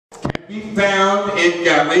be found in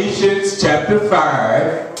Galatians chapter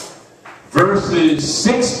 5, verses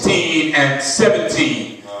 16 and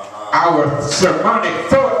 17. Our sermonic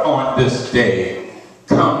thought on this day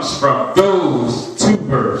comes from those two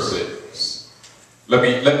verses. Let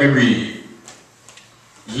me read.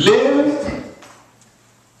 Live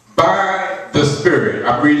by the Spirit.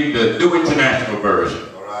 I'm reading the New International Version.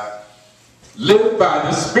 All right. Live by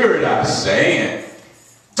the Spirit, I say, and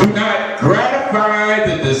do not gratify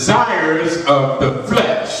the desires of the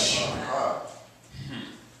flesh.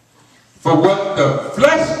 For what the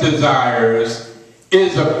flesh desires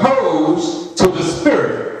is opposed to the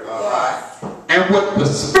Spirit. And what the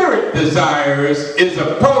Spirit desires is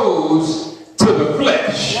opposed to the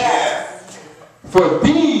flesh. For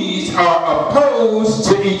these are opposed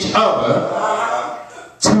to each other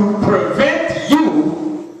to prevent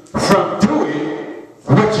you from doing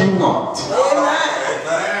what you want.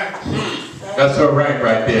 That's all right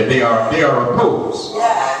there. They are opposed.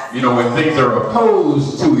 You know, when things are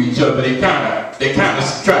opposed to each other, they kind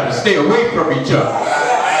of try to stay away from each other.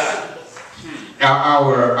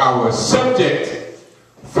 Our subject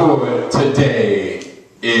for today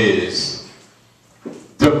is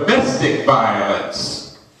domestic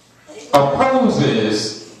violence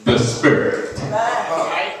opposes the Spirit.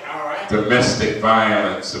 Domestic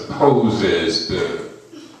violence opposes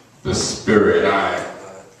the Spirit.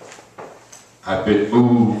 I've been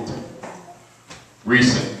moved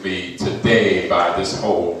recently today by this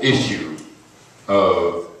whole issue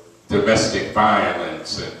of domestic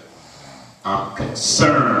violence, and I'm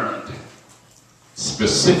concerned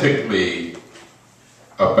specifically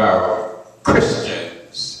about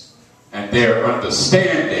Christians and their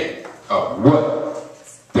understanding of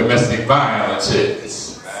what domestic violence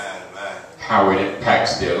is, how it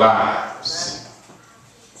impacts their lives.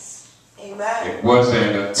 It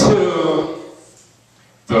wasn't until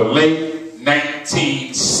the late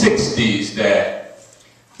 1960s that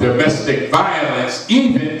domestic violence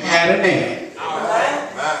even had a name.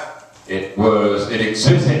 It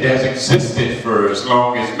has existed for as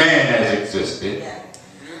long as man has existed,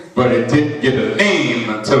 but it didn't get a name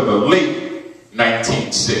until the late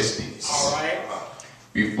 1960s.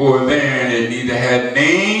 Before then, it neither had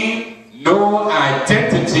name nor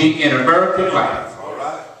identity in American life.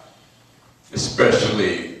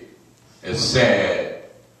 Especially as sad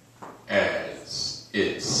as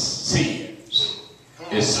it seems,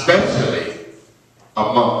 especially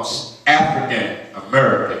amongst African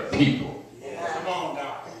American people,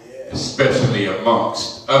 especially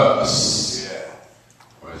amongst us,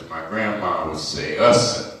 or as my grandma would say,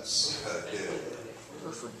 us'uns.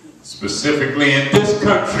 Specifically in this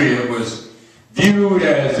country, it was viewed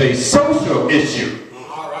as a social issue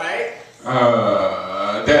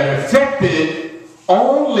that affected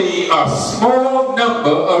only a small number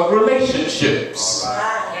of relationships.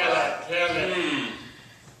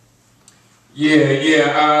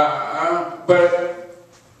 But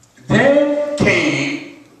then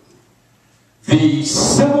came the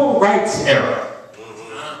civil rights era.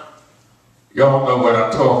 Y'all know what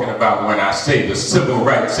I'm talking about when I say the civil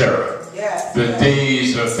rights era. The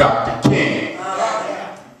days of Dr. King.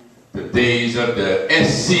 The days of the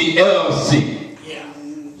SCLC.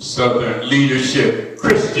 Southern Leadership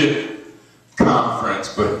Christian Conference.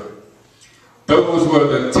 But those were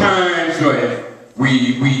the times when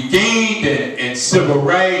we gained in civil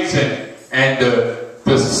rights, and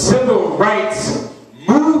the civil rights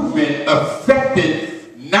movement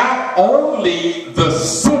affected not only the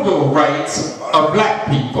civil rights of black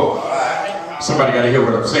people. Somebody got to hear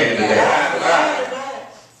what I'm saying today.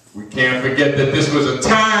 We can't forget that this was a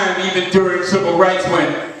time, even during civil rights,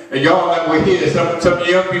 when, and y'all that were here, some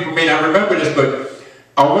young people may not remember this, but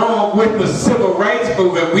along with the civil rights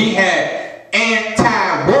movement, we had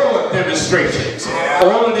anti-war demonstrations.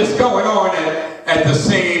 All of this going on at the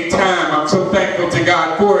same time. I'm so thankful to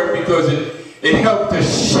God for it, because it helped to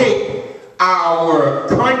shape our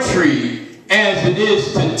country as it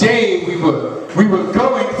is today. We were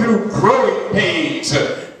going through growing pains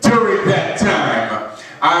during that time.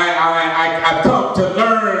 I come to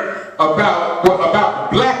learn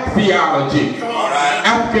about black theology,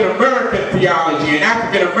 African American theology, and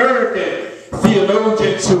African American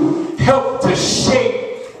theologians who help to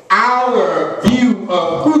shape our view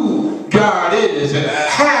of who God is and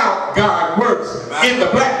how God works in the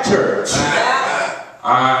black church.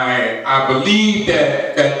 I believe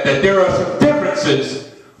that there are some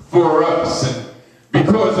differences for us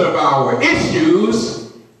because of our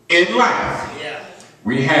issues in life.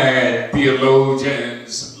 We had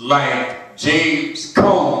theologians like James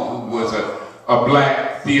Cone, who was a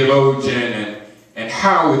black theologian, and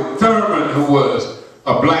Howard Thurman, who was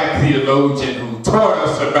a black theologian who taught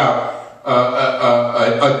us about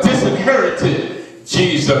a disinherited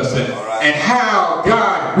Jesus and how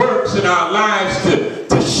God works in our lives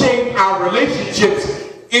to shape our relationships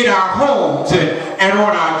in our homes and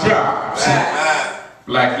on our jobs.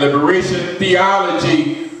 Black liberation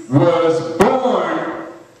theology was born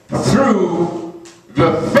through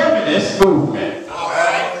the feminist movement.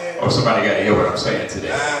 Oh, somebody got to hear what I'm saying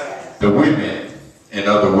today. The women, in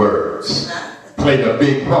other words, played a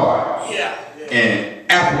big part in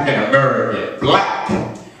African American black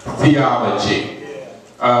theology.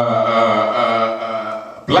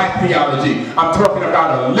 Black theology. I'm talking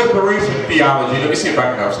about a liberation theology. Let me see if I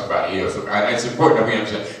can help somebody here. It's important that we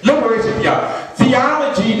understand. Liberation theology.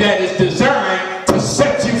 Theology that is designed to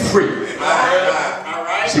set you free.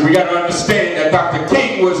 See, we got to understand that Dr.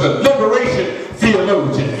 King was a liberation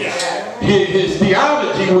theologian. His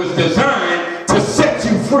theology was designed to set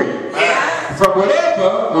you free from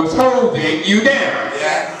whatever was holding you down.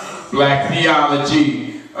 Black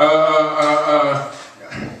theology.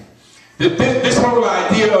 This whole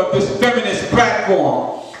idea of this feminist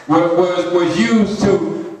platform was used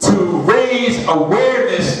to raise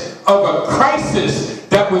awareness of a crisis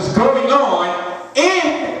that was going on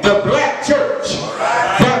in the black church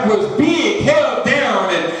that was being held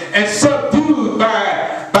down and subdued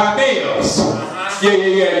by males.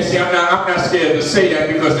 Yeah. You see, I'm not scared to say that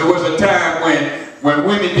because there was a time when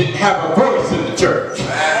women didn't have a voice in the church.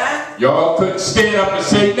 Y'all couldn't stand up and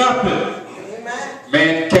say nothing.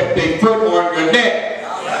 Man kept their foot on your neck.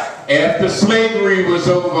 After slavery was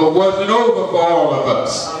over, wasn't over for all of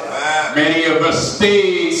us. Many of us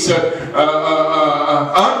stayed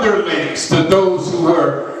underlings to those who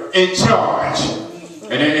were in charge.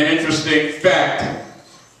 And an interesting fact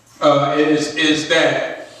is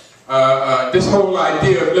that this whole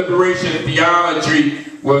idea of liberation theology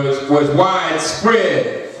was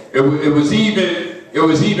widespread. It was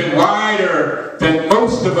even wider than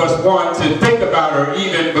most of us want to think about or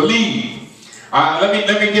even believe. Let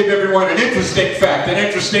me give everyone an interesting fact. An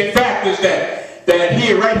interesting fact is that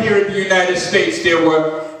right here in the United States there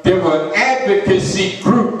were advocacy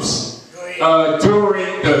groups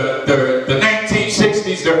during the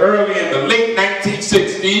 1960s, the early and the late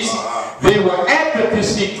 1960s. There were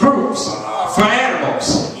advocacy groups for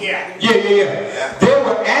animals. Yeah. There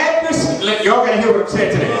were advocacy. Y'all gotta hear what I'm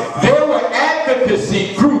saying today. There were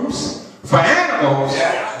advocacy groups for animals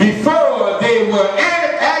before they were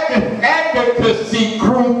advocacy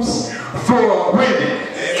groups for women.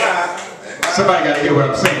 Somebody got to hear what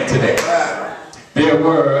I'm saying today. In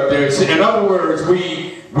other words,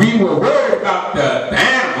 we were worried about the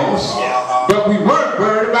animals, but we weren't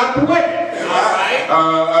worried about the women.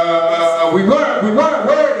 We weren't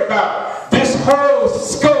worried about this whole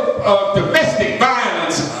scope of domestic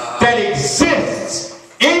violence that exists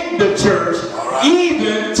in the church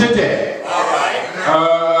even today.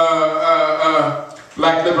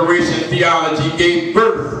 Black liberation theology gave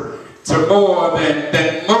birth to more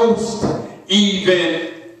than most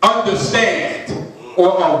even understand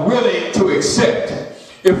or are willing to accept.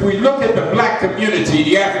 If we look at the black community,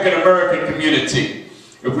 the African American community,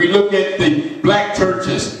 if we look at the black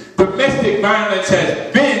churches, domestic violence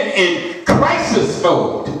has been in crisis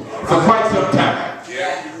mode for quite some time.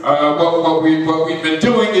 What we've been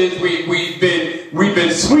doing is we've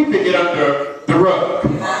been sweeping it under the rug.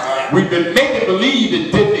 We've been making believe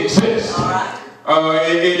it didn't exist.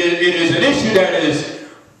 It is an issue that has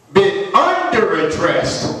been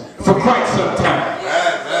under-addressed for quite some time.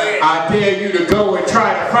 I dare you to go and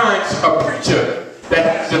try to find a preacher that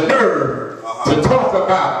has the nerve to talk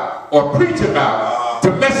about or preach about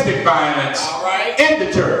domestic violence in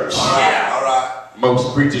the church.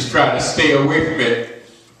 Most preachers try to stay away from it,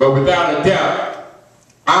 but without a doubt,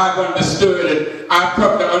 I've understood and I've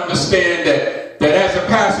come to understand that as a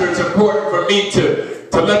pastor, it's important for me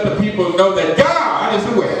to let the people know that God is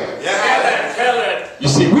aware. You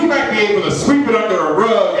see, we might be able to sweep it under a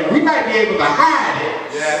rug and we might be able to hide it.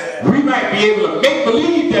 We might be able to make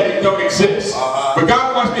believe that it don't exist. But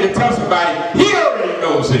God wants me to tell somebody, He already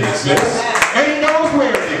knows it exists. And He knows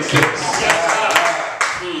where it exists.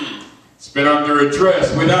 It's been under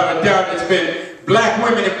address. Without a doubt, it's been black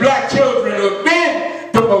women and black children who have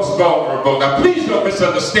been the most vulnerable. Now, please don't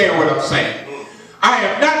misunderstand what I'm saying. I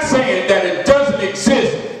am not saying that it doesn't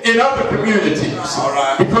exist in other communities,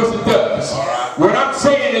 because it does. What I'm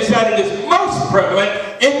saying is that it is most prevalent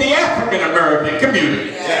in the African American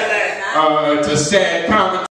community. It's a sad comment.